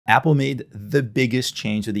Apple made the biggest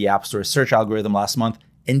change to the App Store search algorithm last month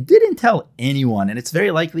and didn't tell anyone, and it's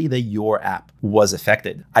very likely that your app was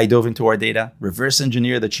affected. I dove into our data, reverse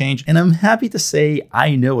engineered the change, and I'm happy to say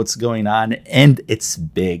I know what's going on, and it's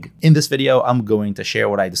big. In this video, I'm going to share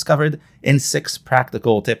what I discovered and 6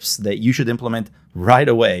 practical tips that you should implement right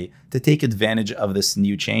away to take advantage of this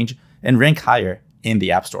new change and rank higher in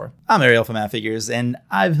the App Store. I'm Ariel from App Figures, and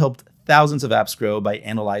I've helped thousands of apps grow by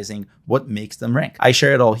analyzing what makes them rank. I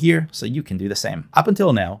share it all here so you can do the same. Up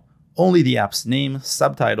until now, only the app's name,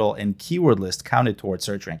 subtitle, and keyword list counted towards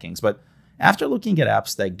search rankings. But after looking at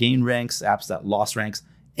apps that gained ranks, apps that lost ranks,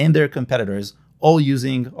 and their competitors, all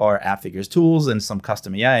using our App Figures tools and some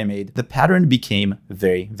custom AI I made, the pattern became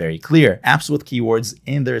very, very clear. Apps with keywords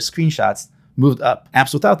in their screenshots moved up.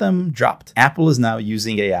 Apps without them dropped. Apple is now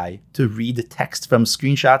using AI to read text from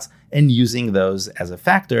screenshots and using those as a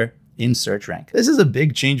factor in search rank. This is a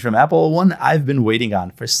big change from Apple, one I've been waiting on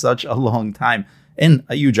for such a long time, and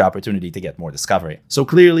a huge opportunity to get more discovery. So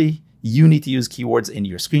clearly, you need to use keywords in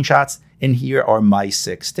your screenshots, and here are my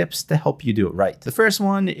 6 tips to help you do it right. The first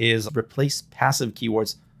one is replace passive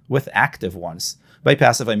keywords with active ones. By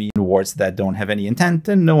passive, I mean words that don't have any intent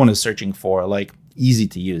and no one is searching for, like easy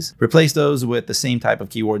to use. Replace those with the same type of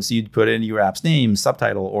keywords you'd put in your app's name,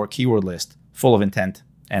 subtitle, or keyword list, full of intent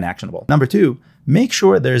and actionable. Number 2, make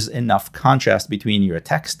sure there's enough contrast between your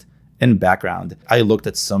text and background. I looked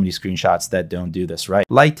at so many screenshots that don't do this right.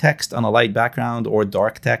 Light text on a light background or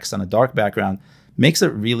dark text on a dark background makes it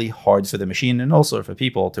really hard for the machine and also for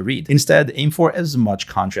people to read. Instead, aim for as much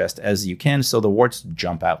contrast as you can so the words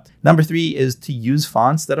jump out. Number 3 is to use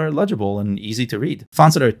fonts that are legible and easy to read.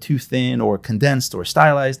 Fonts that are too thin or condensed or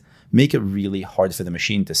stylized make it really hard for the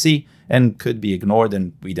machine to see and could be ignored,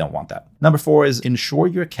 and we don't want that. Number 4 is ensure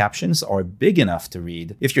your captions are big enough to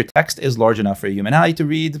read. If your text is large enough for a human eye to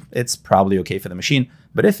read, it's probably okay for the machine,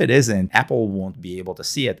 but if it isn't, Apple won't be able to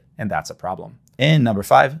see it, and that's a problem. And number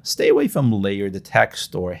 5, stay away from layered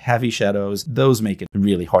text or heavy shadows. Those make it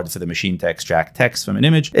really hard for the machine to extract text from an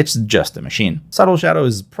image. It's just a machine. Subtle shadow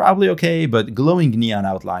is probably okay, but glowing neon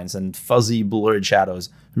outlines and fuzzy blurred shadows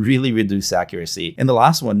really reduce accuracy. And the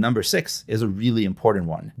last one, number 6, is a really important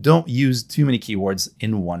one. Don't use too many keywords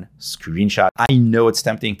in one screenshot. I know it's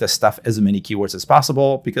tempting to stuff as many keywords as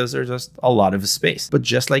possible because there's just a lot of space. But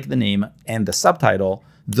just like the name and the subtitle,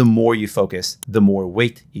 the more you focus, the more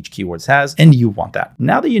weight each keyword has, and you want that.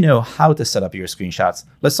 Now that you know how to set up your screenshots,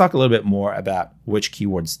 let's talk a little bit more about which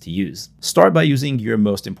keywords to use. Start by using your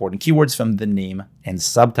most important keywords from the name and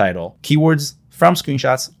subtitle. Keywords from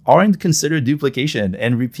screenshots aren't considered duplication,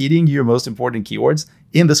 and repeating your most important keywords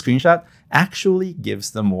in the screenshot actually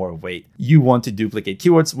gives them more weight. You want to duplicate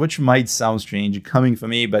keywords, which might sound strange coming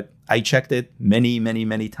from me, but I checked it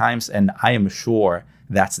many times, and I am sure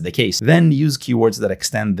that's the case. Then use keywords that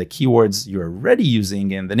extend the keywords you're already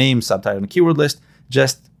using in the name, subtitle, and keyword list,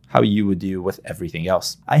 just how you would do with everything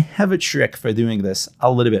else. I have a trick for doing this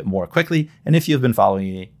a little bit more quickly, and if you've been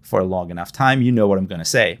following me for a long enough time, you know what I'm gonna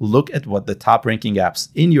say. Look at what the top ranking apps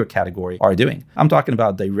in your category are doing. I'm talking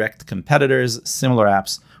about direct competitors, similar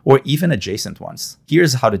apps, or even adjacent ones.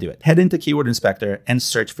 Here's how to do it. Head into Keyword Inspector and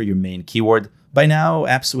search for your main keyword. By now,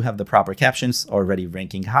 apps who have the proper captions are already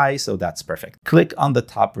ranking high, so that's perfect. Click on the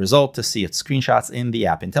top result to see its screenshots in the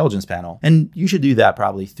App Intelligence panel. And you should do that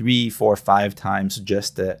probably 3, 4, 5 times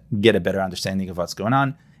just to get a better understanding of what's going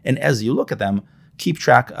on. And as you look at them, keep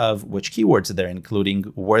track of which keywords they're including,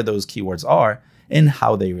 where those keywords are, and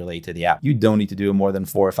how they relate to the app. You don't need to do it more than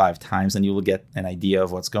 4 or 5 times and you will get an idea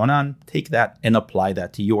of what's going on. Take that and apply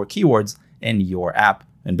that to your keywords and your app,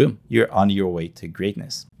 and boom, you're on your way to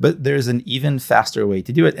greatness. But there's an even faster way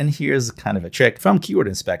to do it, and here's kind of a trick. From Keyword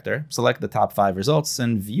Inspector, select the top 5 results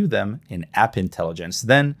and view them in App Intelligence.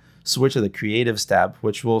 Then switch to the Creatives tab,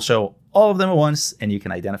 which will show all of them at once, and you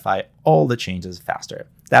can identify all the changes faster.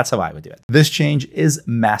 That's how I would do it. This change is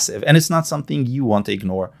massive, and it's not something you want to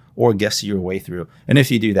ignore or guess your way through. And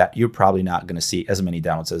if you do that, you're probably not going to see as many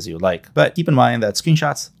downloads as you'd like. But keep in mind that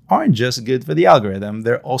screenshots aren't just good for the algorithm,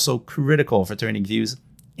 they're also critical for turning views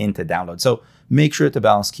into downloads. So make sure to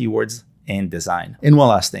balance keywords and design. And one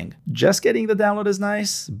last thing, just getting the download is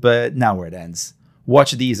nice, but now where it ends.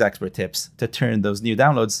 Watch these expert tips to turn those new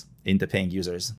downloads into paying users.